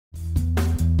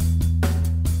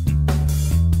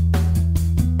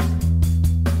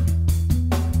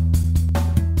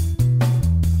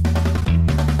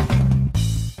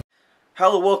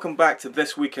Hello, welcome back to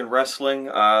This Week in Wrestling.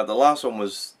 The last one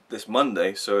was this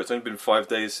Monday, so it's only been 5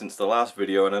 days since the last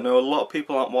video, and I know a lot of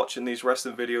people aren't watching these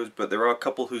wrestling videos, but there are a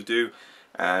couple who do,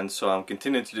 and so I'm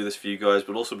continuing to do this for you guys,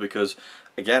 but also because,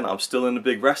 again, I'm still in a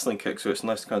big wrestling kick, so it's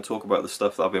nice to kind of talk about the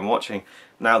stuff that I've been watching.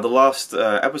 Now, the last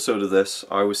episode of this,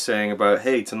 I was saying about,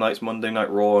 hey, tonight's Monday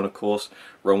Night Raw, and of course,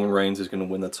 Roman Reigns is going to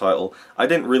win the title. I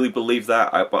didn't really believe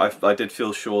that, but I did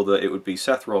feel sure that it would be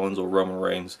Seth Rollins or Roman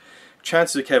Reigns.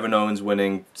 Chances of Kevin Owens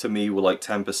winning, to me, were like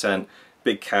 10%.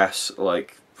 Big Cass,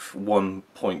 like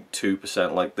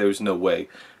 1.2%. Like, there's no way.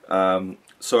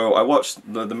 So I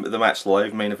watched the match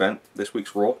live, main event, this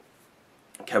week's Raw.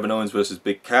 Kevin Owens versus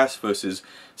Big Cass versus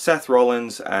Seth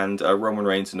Rollins and Roman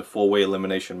Reigns in a four-way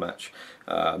elimination match.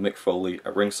 Mick Foley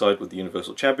at ringside with the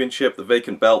Universal Championship, the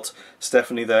vacant belt,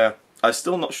 Stephanie there. I'm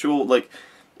still not sure, like,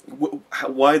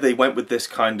 why they went with this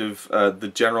kind of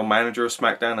the general manager of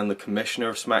SmackDown and the commissioner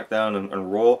of SmackDown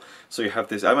and Raw. So you have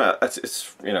this. I mean,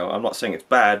 it's you know, I'm not saying it's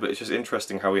bad, but it's just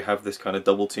interesting how we have this kind of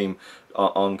double team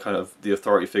on kind of the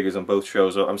authority figures on both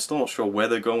shows. I'm still not sure where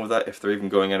they're going with that, if they're even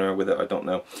going anywhere with it. I don't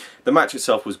know. The match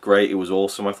itself was great. It was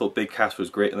awesome. I thought Big Cass was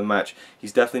great in the match.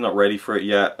 He's definitely not ready for it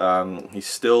yet. He's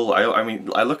still. I mean,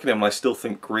 I look at him and I still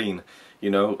think green. You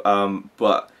know,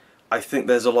 but I think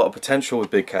there's a lot of potential with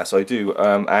Big Cass, I do,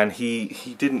 and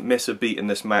he didn't miss a beat in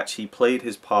this match. He played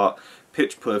his part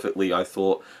pitch perfectly, I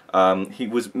thought. He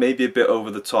was maybe a bit over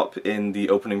the top in the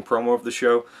opening promo of the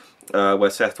show, where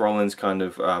Seth Rollins kind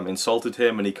of insulted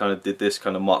him, and he kind of did this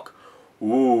kind of mock,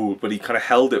 ooh, but he kind of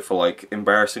held it for like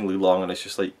embarrassingly long, and it's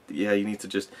just like, yeah, you need to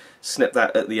just snip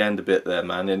that at the end a bit there,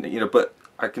 man. And you know, but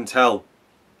I can tell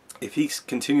if he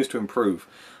continues to improve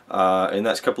in the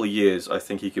next couple of years, I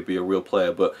think he could be a real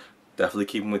player, but definitely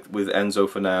keep him with Enzo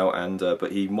for now, and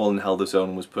but he more than held his own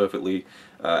and was perfectly.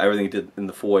 Everything he did in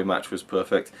the four-way match was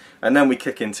perfect. And then we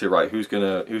kick into, right, who's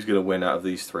gonna win out of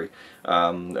these three,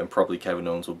 and probably Kevin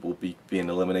Owens will be being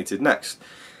eliminated next.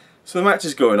 So the match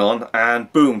is going on,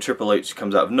 and boom, Triple H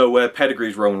comes out of nowhere,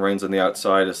 pedigrees Roman Reigns on the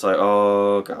outside. It's like,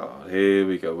 oh god, here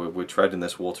we go, we're treading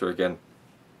this water again.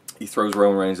 He throws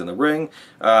Roman Reigns in the ring,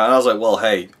 and I was like, well,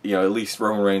 hey, you know, at least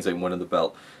Roman Reigns ain't winning the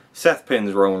belt. Seth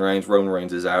pins Roman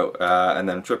Reigns is out, and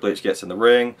then Triple H gets in the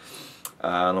ring,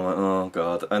 and I'm like, oh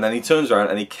god. And then he turns around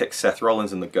and he kicks Seth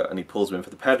Rollins in the gut and he pulls him in for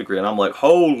the pedigree, and I'm like,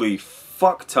 holy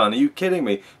fuck ton, are you kidding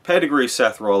me? Pedigree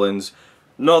Seth Rollins,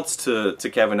 nods to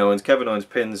Kevin Owens. Kevin Owens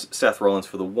pins Seth Rollins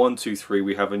for the 1, 2, 3.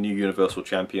 We have a new Universal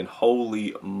Champion.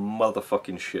 Holy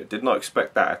motherfucking shit. Did not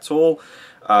expect that at all.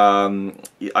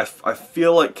 I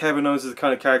feel like Kevin Owens is the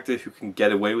kind of character who can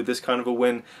get away with this kind of a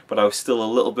win, but I was still a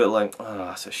little bit like, oh,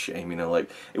 that's a shame, you know, like,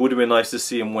 it would have been nice to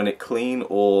see him win it clean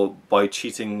or by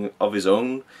cheating of his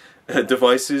own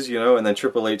devices, you know, and then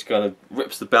Triple H kind of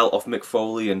rips the belt off Mick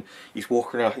Foley and he's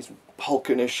walking around, he's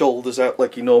hulking his shoulders out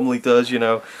like he normally does, you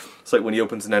know. It's like when he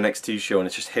opens an NXT show and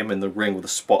it's just him in the ring with a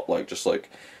spotlight, just like,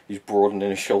 he's broadening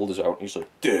his shoulders out and he's like,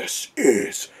 this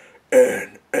is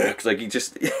an X, like he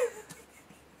just...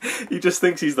 he just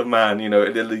thinks he's the man, you know,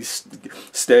 and then he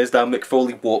stares down Mick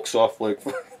Foley, walks off, like...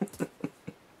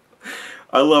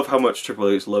 I love how much Triple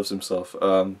H loves himself.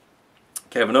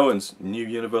 Kevin Owens, new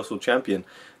Universal Champion.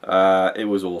 It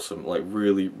was awesome, like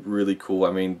really, really cool.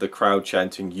 I mean, the crowd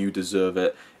chanting, you deserve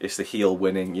it, it's the heel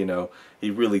winning, you know,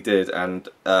 he really did. And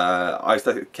I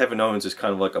think Kevin Owens is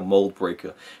kind of like a mold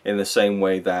breaker in the same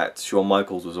way that Shawn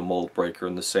Michaels was a mold breaker,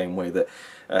 in the same way that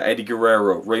Eddie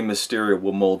Guerrero, Rey Mysterio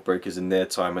were mold breakers in their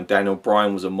time, and Daniel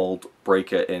Bryan was a mold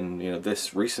breaker in, you know,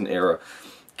 this recent era.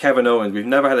 Kevin Owens, we've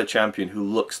never had a champion who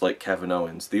looks like Kevin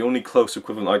Owens. The only close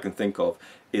equivalent I can think of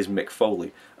is Mick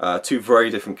Foley. Two very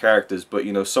different characters, but,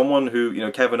 you know, someone who, you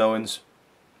know, Kevin Owens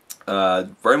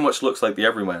very much looks like the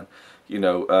everyman. You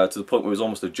know, to the point where it was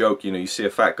almost a joke. You know, you see a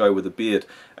fat guy with a beard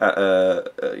at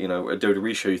you know, a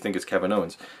WWE show, you think it's Kevin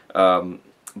Owens.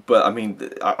 But I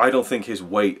mean, I don't think his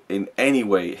weight in any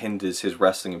way hinders his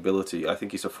wrestling ability. I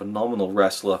think he's a phenomenal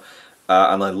wrestler.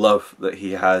 And I love that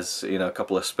he has, you know, a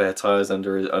couple of spare tires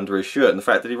under his shirt, and the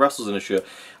fact that he wrestles in a shirt.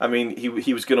 I mean,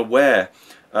 he was going to wear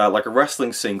like a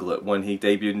wrestling singlet when he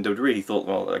debuted in WWE. He thought,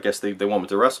 well, I guess they want me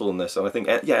to wrestle in this, and I think,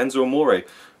 yeah, Enzo Amore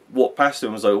walked past him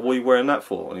and was like, what are you wearing that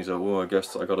for? And he's like, well, I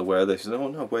guess I got to wear this. He said, oh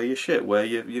no, wear your shit, wear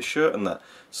your shirt and that.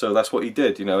 So that's what he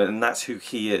did, you know, and that's who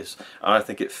he is, and I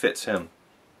think it fits him.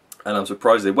 And I'm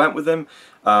surprised they went with him,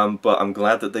 but I'm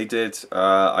glad that they did.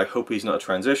 I hope he's not a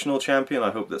transitional champion.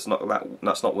 I hope that's not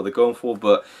what they're going for.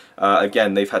 But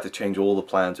again, they've had to change all the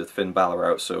plans with Finn Balor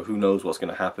out, so who knows what's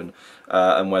going to happen,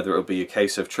 and whether it'll be a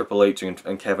case of Triple H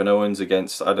and Kevin Owens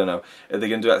against, I don't know. Are they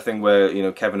going to do that thing where, you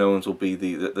know, Kevin Owens will be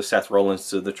the Seth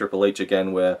Rollins to the Triple H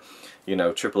again, where, you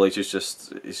know, Triple H is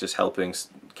just helping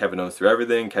Kevin Owens through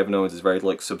everything. Kevin Owens is very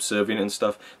like subservient and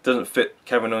stuff. Doesn't fit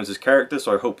Kevin Owens' character,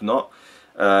 so I hope not.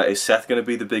 Is Seth going to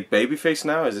be the big babyface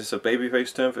now? Is this a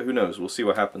babyface term for who knows? We'll see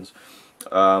what happens.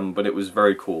 But it was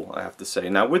very cool, I have to say.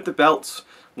 Now with the belts,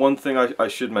 one thing I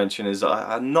should mention is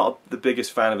I'm not the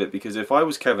biggest fan of it, because if I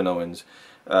was Kevin Owens,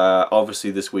 obviously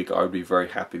this week I would be very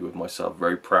happy with myself,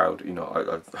 very proud. You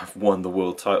know, I've won the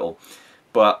world title,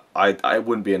 but I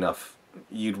wouldn't be enough.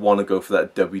 You'd want to go for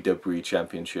that WWE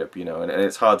Championship, you know, and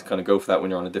it's hard to kind of go for that when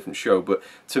you're on a different show. But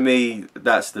to me,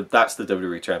 that's the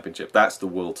WWE Championship. That's the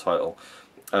world title.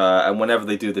 And whenever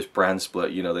they do this brand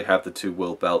split, you know, they have the two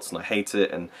world belts, and I hate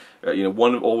it. And you know,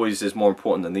 one always is more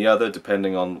important than the other,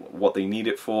 depending on what they need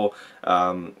it for.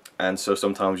 And so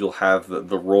sometimes you'll have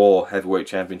the Raw Heavyweight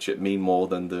Championship mean more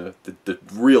than the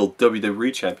real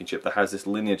WWE Championship that has this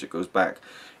lineage that goes back,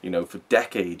 you know, for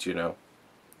decades. You know,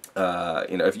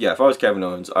 if I was Kevin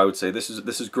Owens, I would say this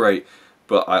is great,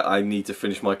 but I need to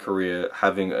finish my career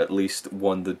having at least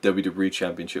won the WWE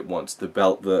Championship once. The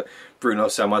belt that Bruno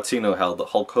Sammartino held, that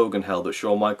Hulk Hogan held, that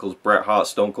Shawn Michaels, Bret Hart,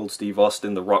 Stone Cold Steve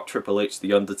Austin, The Rock, Triple H,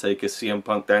 The Undertaker, CM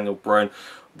Punk, Daniel Bryan,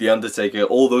 The Undertaker,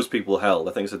 all those people held.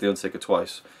 I think I said The Undertaker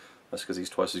twice. That's because he's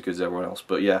twice as good as everyone else.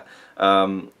 But yeah,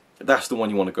 that's the one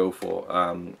you want to go for.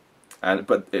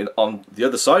 But on the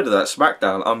other side of that,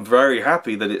 SmackDown, I'm very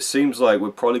happy that it seems like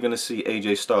we're probably going to see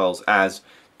AJ Styles as,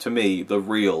 to me, the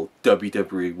real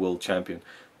WWE World Champion.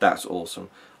 That's awesome.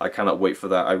 I cannot wait for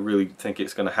that. I really think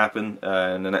it's going to happen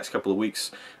in the next couple of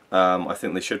weeks. I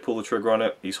think they should pull the trigger on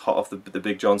it. He's hot off the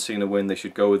big John Cena win. They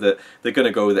should go with it. They're going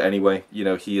to go with it anyway. You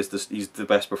know, he's the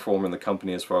best performer in the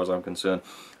company as far as I'm concerned.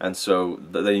 And so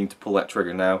they need to pull that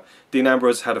trigger now. Dean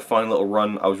Ambrose had a fine little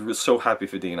run. I was so happy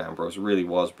for Dean Ambrose, really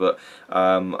was. But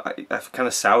I've kind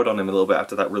of soured on him a little bit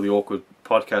after that really awkward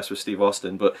podcast with Steve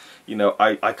Austin. But, you know,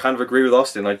 I kind of agree with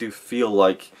Austin. I do feel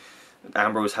like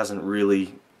Ambrose hasn't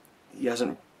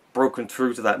broken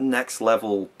through to that next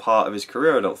level part of his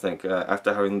career, I don't think,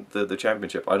 after having the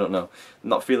championship. I don't know. I'm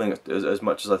not feeling it as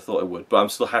much as I thought I would, but I'm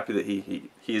still happy that he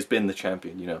has been the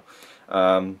champion, you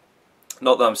know.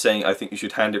 Not that I'm saying I think you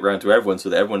should hand it around to everyone so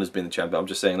that everyone has been the champion. I'm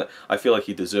just saying that I feel like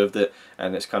he deserved it,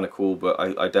 and it's kind of cool, but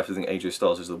I definitely think AJ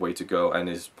Styles is the way to go, and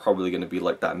is probably going to be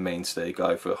like that mainstay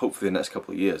guy for hopefully the next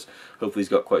couple of years. Hopefully he's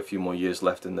got quite a few more years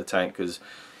left in the tank, because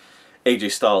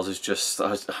AJ Styles is just, I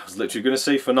was literally going to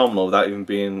say phenomenal without even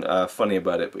being funny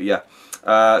about it, but yeah.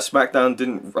 SmackDown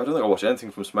I don't think I watched anything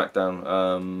from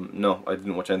SmackDown. No, I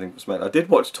didn't watch anything from SmackDown. I did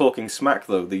watch Talking Smack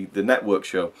though, the network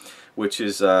show, which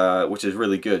is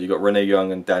really good. You got Renee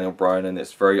Young and Daniel Bryan, and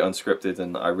it's very unscripted,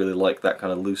 and I really like that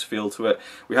kind of loose feel to it.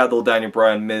 We had the little Daniel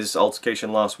Bryan Miz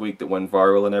altercation last week that went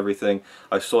viral and everything.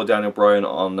 I saw Daniel Bryan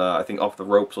on I think Off the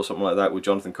Ropes or something like that with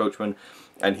Jonathan Coachman,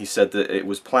 and he said that it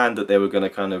was planned that they were going to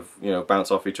kind of, you know, bounce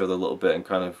off each other a little bit and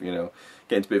kind of, you know,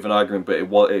 get into a bit of an argument, but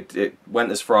it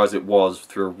went as far as it was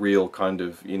through a real kind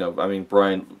of, you know, I mean,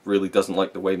 Bryan really doesn't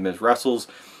like the way Miz wrestles,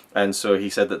 and so he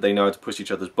said that they know how to push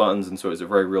each other's buttons, and so it was a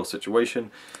very real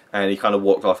situation, and he kind of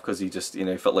walked off because he just, you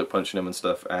know, felt like punching him and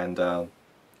stuff, and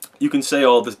you can say,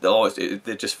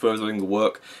 they're just furthering the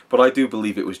work, but I do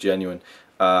believe it was genuine.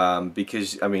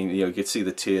 Because, I mean, you know, you could see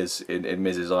the tears in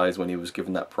Miz's eyes when he was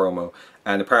given that promo.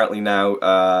 And apparently now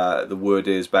the word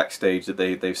is backstage that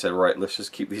they've said, right, let's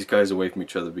just keep these guys away from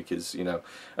each other, because, you know,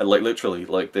 and like literally,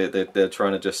 like they're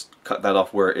trying to just cut that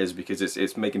off where it is, because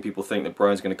it's making people think that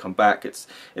Bryan's going to come back. It's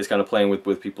kind of playing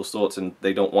with people's thoughts, and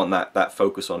they don't want that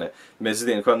focus on it. Miz is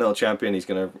the Intercontinental Champion. He's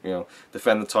going to, you know,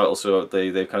 defend the title, so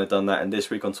they've kind of done that. And this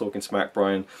week on Talking Smack,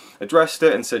 Bryan addressed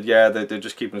it and said, yeah, they're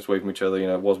just keeping us away from each other. You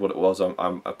know, it was what it was.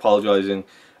 I'm apologizing,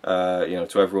 you know,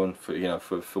 to everyone for, you know,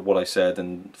 for what I said,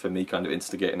 and for me kind of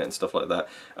instigating it and stuff like that.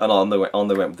 And on they went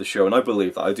with the show, and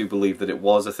I do believe that it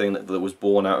was a thing that was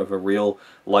born out of a real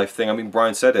life thing. I mean,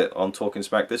 Bryan said it on Talking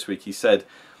Smack this week. He said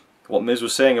what Miz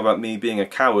was saying about me being a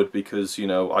coward because, you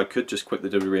know, I could just quit the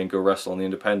WWE and go wrestle on the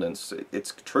independents.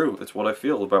 It's true. It's what I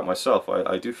feel about myself.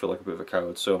 I do feel like a bit of a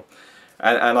coward. So,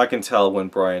 and I can tell when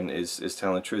Bryan is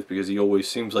telling the truth, because he always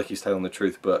seems like he's telling the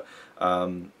truth, but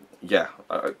yeah,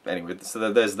 anyway,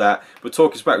 so there's that. But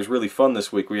Talking Smack was really fun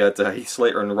this week. We had Heath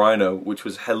Slater and Rhino, which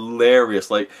was hilarious.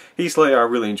 Like, Heath Slater, I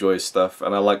really enjoy his stuff,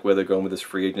 and I like where they're going with this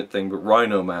free agent thing, but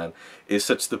Rhino, man, is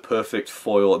such the perfect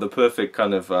foil, the perfect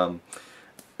kind of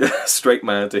straight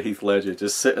man to Heath Ledger,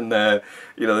 just sitting there,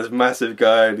 you know, this massive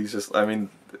guy, and he's just, I mean,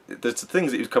 there's the things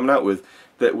that he was coming out with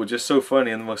that were just so funny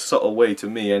in the most subtle way, to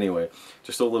me anyway.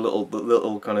 Just all the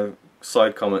little kind of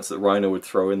side comments that Rhino would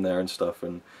throw in there and stuff,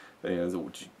 and, you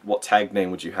know, what tag name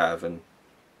would you have? And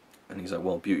he's like,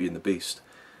 well, Beauty and the Beast.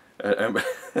 And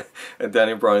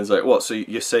Daniel Bryan's like, what, so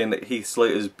you're saying that Heath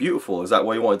Slater's beautiful? Is that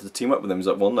why you wanted to team up with him? He's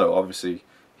like, well, no, obviously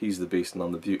he's the beast and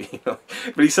I'm the beauty, you know.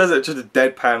 But he says it in just a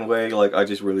deadpan way. Like I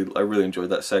really enjoyed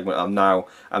that segment.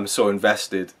 I'm so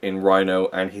invested in Rhino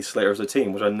and Heath Slater as a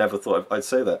team, which I never thought I'd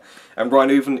say that. And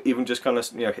Rhino even just kind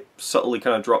of, you know, subtly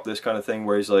kind of dropped this kind of thing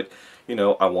where he's like, you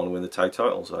know, I want to win the tag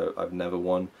titles. I've never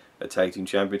won a tag team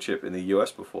championship in the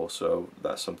US before, so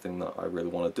that's something that I really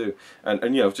want to do.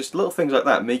 And you know, just little things like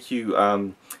that make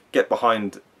you get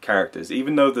behind characters,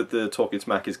 even though that the Talking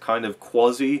Smack is kind of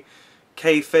quasi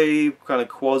kayfabe, kind of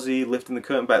quasi lifting the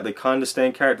curtain back. They kind of stay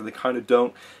in character, they kind of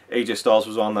don't. AJ Styles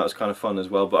was on, that was kind of fun as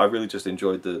well, but I really just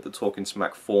enjoyed the Talking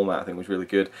Smack format. I think it was really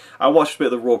good. I watched a bit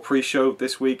of the Raw pre-show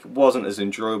this week. It wasn't as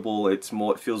enjoyable. It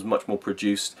feels much more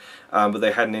produced, but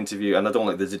they had an interview, and I don't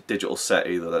like the digital set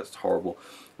either. That's horrible.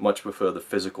 Much prefer the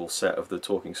physical set of the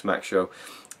Talking Smack show.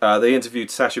 They interviewed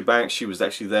Sasha Banks. She was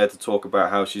actually there to talk about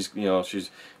how she's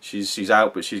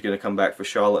out, but she's going to come back for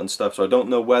Charlotte and stuff. So I don't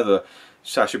know whether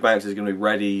Sasha Banks is going to be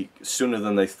ready sooner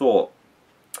than they thought,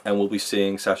 and we'll be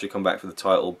seeing Sasha come back for the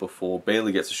title before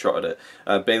Bayley gets a shot at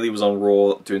it. Bayley was on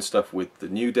Raw doing stuff with the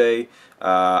New Day.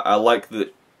 I like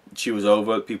that she was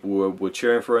over. People were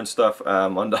cheering for her and stuff.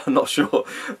 I'm not sure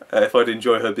if I'd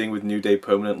enjoy her being with New Day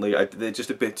permanently. They're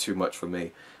just a bit too much for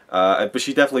me. But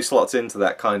she definitely slots into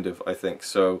that kind of, I think.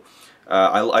 So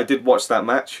I did watch that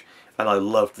match, and I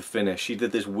loved the finish. She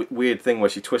did this weird thing where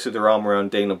she twisted her arm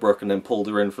around Dana Brooke and then pulled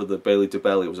her in for the Bayley to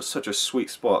belly. It was such a sweet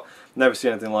spot. Never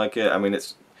seen anything like it. I mean,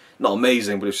 it's not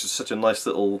amazing, but it's just such a nice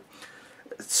little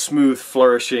smooth,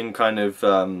 flourishing kind of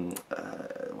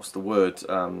what's the word?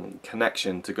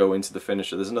 Connection to go into the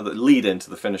finisher. There's another lead into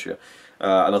the finisher,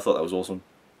 and I thought that was awesome.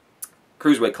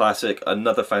 Cruiserweight Classic,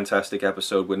 another fantastic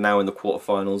episode. We're now in the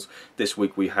quarterfinals. This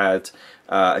week we had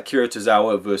Akira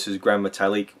Tozawa versus Gran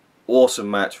Metalik. Awesome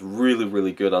match,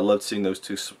 really good. I loved seeing those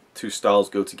two styles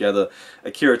go together.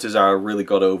 Akira Tozawa really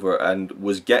got over and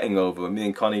was getting over. Me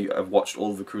and Connie have watched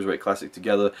all of the Cruiserweight Classic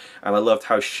together, and I loved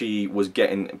how she was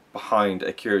getting behind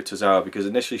Akira Tozawa, because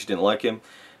initially she didn't like him,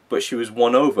 but she was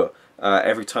won over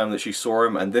every time that she saw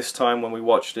him. And this time when we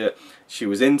watched it, she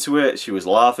was into it. She was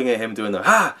laughing at him doing the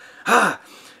ha ha,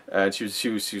 and she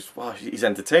was wow, he's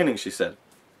entertaining, she said.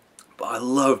 But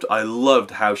I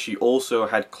loved how she also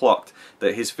had clocked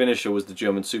that his finisher was the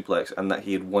German suplex, and that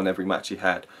he had won every match he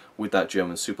had with that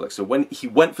German suplex. So when he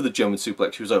went for the German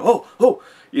suplex, she was like, oh,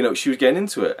 you know, she was getting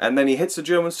into it. And then he hits the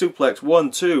German suplex, 1,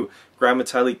 2, Gran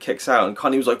Metalik kicks out, and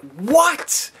Connie was like,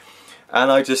 what? And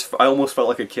I almost felt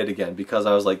like a kid again, because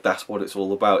I was like, that's what it's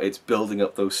all about. It's building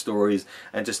up those stories,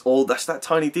 and just that's that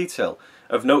tiny detail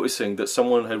of noticing that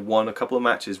someone had won a couple of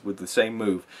matches with the same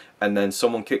move, and then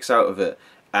someone kicks out of it,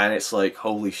 and it's like,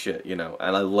 holy shit, you know.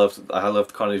 And I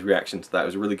loved Connie's reaction to that. It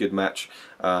was a really good match,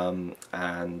 and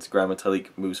Gran Metalik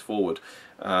moves forward.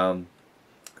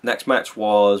 Next match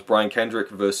was Brian Kendrick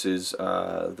versus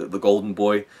the Golden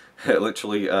Boy,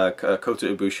 literally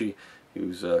Kota Ibushi,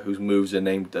 whose moves are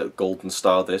named Golden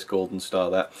Star this, Golden Star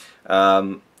that,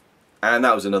 and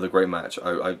that was another great match.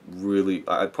 I'd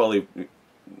probably,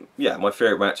 yeah, my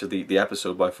favourite match of the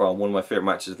episode by far, one of my favourite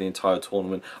matches of the entire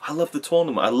tournament. I love the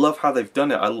tournament. I love how they've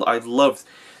done it. I loved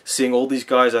seeing all these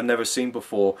guys I've never seen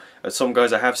before, some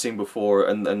guys I have seen before,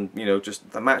 and you know,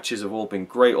 just the matches have all been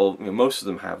great. Or you know, most of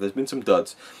them have. There's been some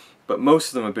duds, but most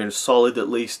of them have been solid, at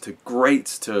least, to great,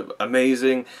 to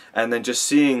amazing. And then just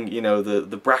seeing, you know,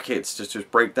 the brackets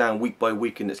just break down week by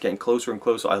week, and it's getting closer and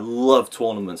closer. I love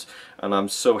tournaments, and I'm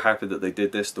so happy that they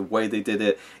did this the way they did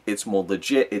it. It's more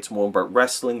legit, it's more about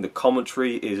wrestling. The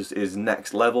commentary is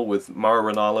next level, with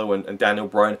Mauro Ranallo and Daniel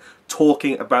Bryan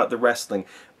talking about the wrestling.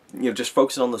 You know, just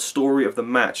focusing on the story of the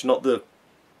match, not the,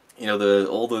 you know,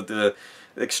 all the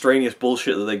extraneous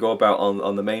bullshit that they go about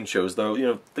on the main shows. Though, you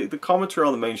know, the commentary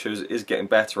on the main shows is getting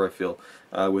better, I feel,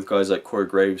 with guys like Corey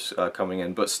Graves coming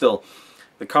in. But still,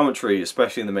 the commentary,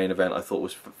 especially in the main event, I thought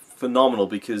was phenomenal,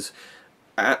 because,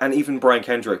 and even Brian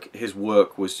Kendrick, his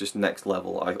work was just next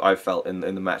level, I felt, in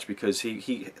the match, because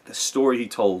the story he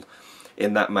told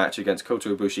in that match against Kota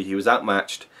Ibushi, he was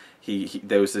outmatched.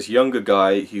 There was this younger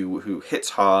guy who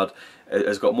hits hard,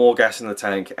 has got more gas in the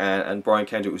tank, and Brian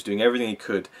Kendrick was doing everything he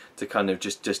could to kind of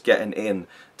just getting in,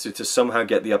 to somehow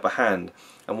get the upper hand.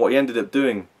 And what he ended up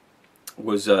doing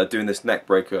was doing this neck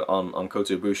breaker on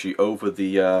Kota Ibushi over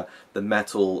the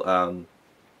metal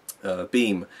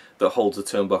beam that holds the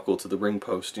turnbuckle to the ring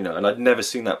post, you know, and I'd never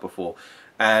seen that before.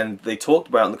 And they talked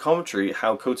about in the commentary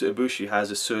how Kota Ibushi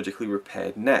has a surgically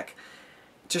repaired neck.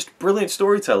 just brilliant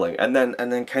storytelling. And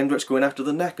then Kendrick's going after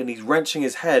the neck and he's wrenching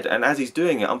his head, and as he's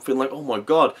doing it, I'm feeling like, oh my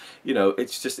god, you know,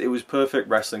 it was perfect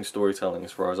wrestling storytelling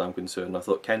as far as I'm concerned. I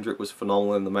thought Kendrick was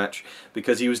phenomenal in the match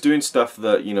because he was doing stuff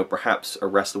that, you know, perhaps a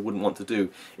wrestler wouldn't want to do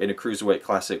in a Cruiserweight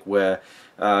Classic, where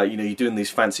you know, you're doing these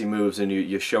fancy moves and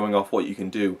you're showing off what you can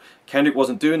do. Kendrick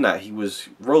wasn't doing that. He was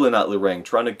rolling out of the ring,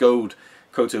 trying to goad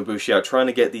Kota Ibushi out, trying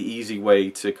to get the easy way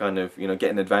to kind of, you know,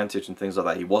 get an advantage and things like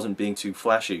that. He wasn't being too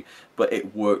flashy, but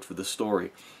it worked for the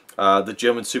story. The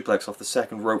German suplex off the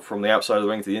second rope from the outside of the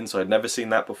ring to the inside, never seen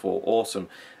that before, awesome.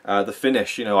 The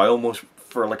finish, you know, I almost,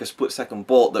 for like a split second,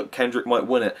 bought that Kendrick might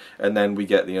win it, and then we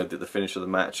get, you know, the finish of the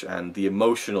match and the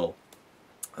emotional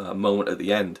moment at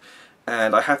the end.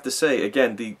 And I have to say,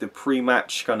 again, the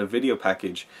pre-match kind of video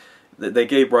package, they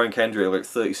gave Brian Kendrick like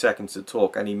 30 seconds to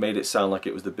talk, and he made it sound like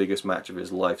it was the biggest match of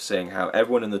his life, saying how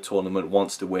everyone in the tournament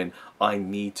wants to win, I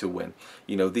need to win.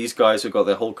 You know, these guys have got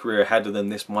their whole career ahead of them,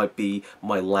 this might be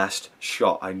my last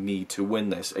shot, I need to win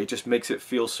this. It just makes it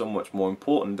feel so much more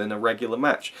important than a regular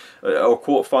match, or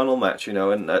quarter-final match, you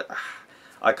know, and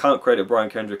I can't credit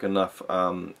Brian Kendrick enough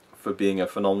for being a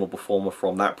phenomenal performer,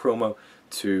 from that promo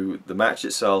to the match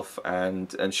itself,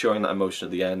 and showing that emotion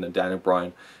at the end. And Dan and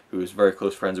Brian, who was very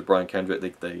close friends with Brian Kendrick,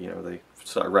 they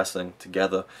started wrestling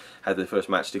together, had their first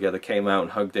match together, came out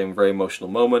and hugged him, very emotional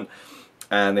moment.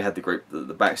 And they had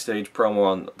the backstage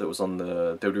promo that was on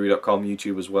the WWE.com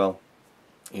YouTube as well.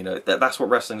 You know, that's what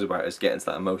wrestling's about, is getting to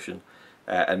that emotion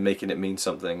and making it mean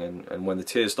something. And when the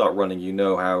tears start running, you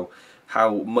know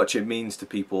how much it means to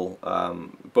people,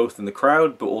 both in the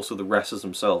crowd but also the wrestlers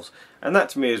themselves. And that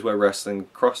to me is where wrestling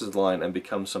crosses the line and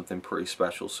becomes something pretty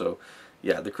special. So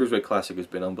yeah, the Cruiserweight Classic has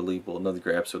been unbelievable. Another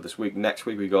great episode this week. Next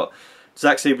week we got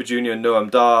Zack Sabre Jr., Noam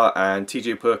Dar, and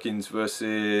TJ Perkins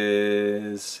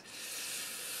versus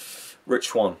Rich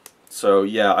Swann. So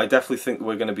yeah, I definitely think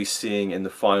we're going to be seeing in the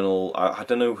final, I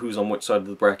don't know who's on which side of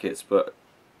the brackets, but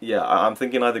yeah, I'm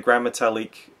thinking either Gran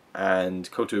Metalik and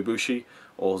Kota Ibushi,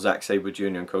 or Zack Sabre Jr.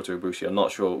 and Kota Ibushi. I'm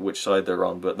not sure which side they're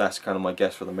on, but that's kind of my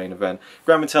guess for the main event.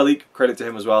 Gran Metalik, credit to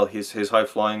him as well. His high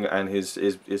flying and his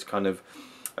kind of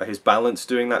his balance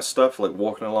doing that stuff, like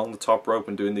walking along the top rope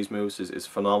and doing these moves, is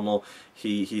phenomenal.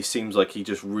 He seems like he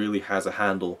just really has a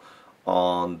handle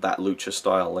on that lucha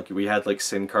style. Like, we had like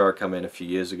Sin Cara come in a few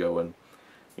years ago, and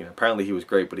you know, apparently he was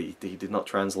great, but he did not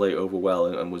translate over well,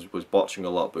 and was botching a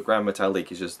lot. But Gran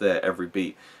Metalik is just there every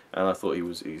beat, and I thought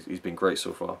he's been great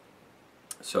so far.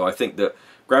 So I think that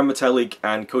Gran Metalik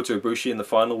and Kota Ibushi in the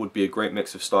final would be a great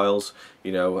mix of styles.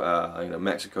 You know,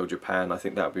 Mexico, Japan. I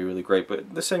think that would be really great.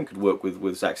 But the same could work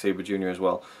with Zack Sabre Jr. as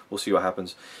well. We'll see what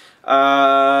happens.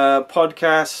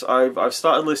 Podcasts. I've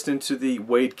started listening to the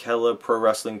Wade Keller Pro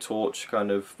Wrestling Torch kind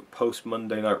of post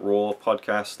Monday Night Raw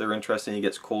podcast. They're interesting. He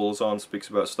gets calls on, speaks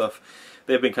about stuff.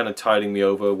 They've been kind of tiding me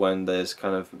over when there's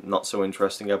kind of not so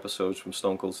interesting episodes from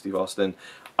Stone Cold Steve Austin.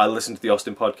 I listened to the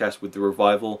Austin podcast with The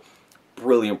Revival.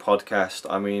 Brilliant podcast.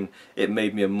 I mean, it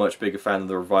made me a much bigger fan of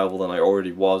The Revival than I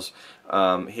already was.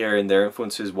 Hearing their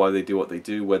influences, why they do what they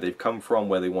do, where they've come from,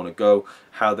 where they want to go,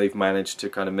 how they've managed to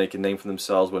kind of make a name for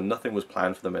themselves when nothing was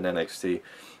planned for them in NXT.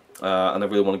 And I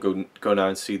really want to go now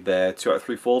and see their 2 out of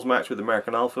 3 Falls match with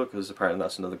American Alpha, because apparently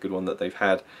that's another good one that they've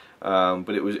had.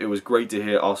 But it was great to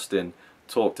hear Austin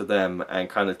talk to them and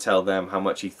kind of tell them how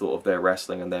much he thought of their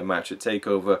wrestling and their match at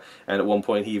TakeOver. And at one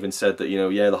point he even said that, you know,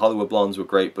 yeah, the Hollywood Blondes were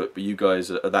great, but you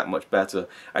guys are that much better.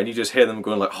 And you just hear them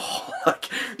going like, oh, like,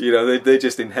 you know, they're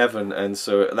just in heaven. And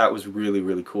so that was really,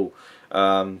 really cool.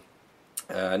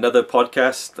 Another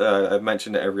podcast, I've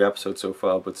mentioned it every episode so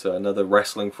far, but another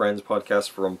Wrestling Friends podcast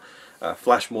from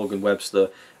Flash Morgan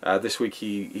Webster. This week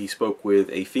he spoke with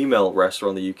a female wrestler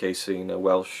on the UK scene, a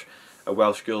Welsh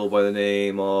girl by the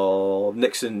name of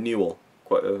Nixon Newell,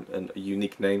 quite a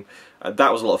unique name.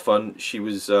 That was a lot of fun. She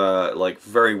was like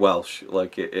very Welsh,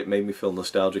 like it made me feel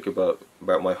nostalgic about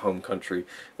my home country,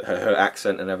 her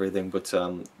accent and everything. But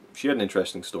she had an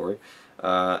interesting story,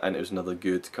 and it was another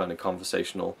good kind of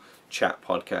conversational chat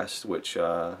podcast, which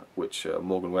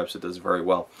Morgan Webster does very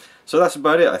well. So that's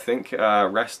about it, I think,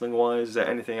 wrestling wise. Is there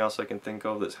anything else I can think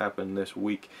of that's happened this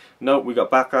week? No, we got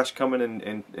Backlash coming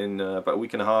in about a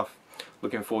week and a half.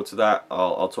 Looking forward to that.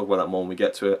 I'll talk about that more when we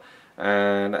get to it.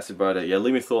 And that's about it. Yeah,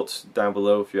 leave me thoughts down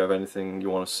below if you have anything you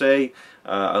want to say.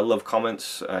 I love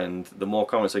comments, and the more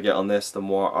comments I get on this, the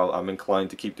more I'm inclined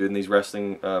to keep doing these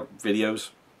wrestling videos.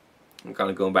 I'm kind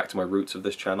of going back to my roots of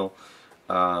this channel.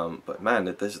 But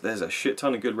man, there's a shit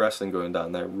ton of good wrestling going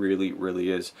down there. Really,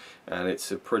 really is. And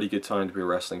it's a pretty good time to be a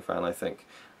wrestling fan, I think.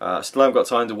 Still haven't got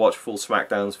time to watch full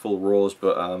SmackDowns, full Raws,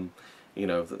 but you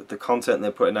know, the content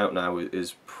they're putting out now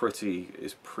is pretty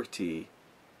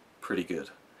good.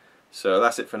 So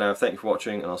that's it for now. Thank you for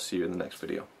watching, and I'll see you in the next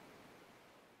video.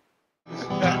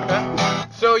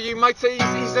 So you might say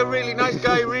he's a really nice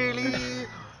guy, really,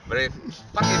 but if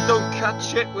fucking don't cut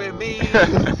shit with me.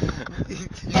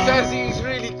 He says he's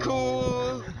really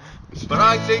cool, but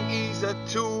I think he's a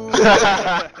tool.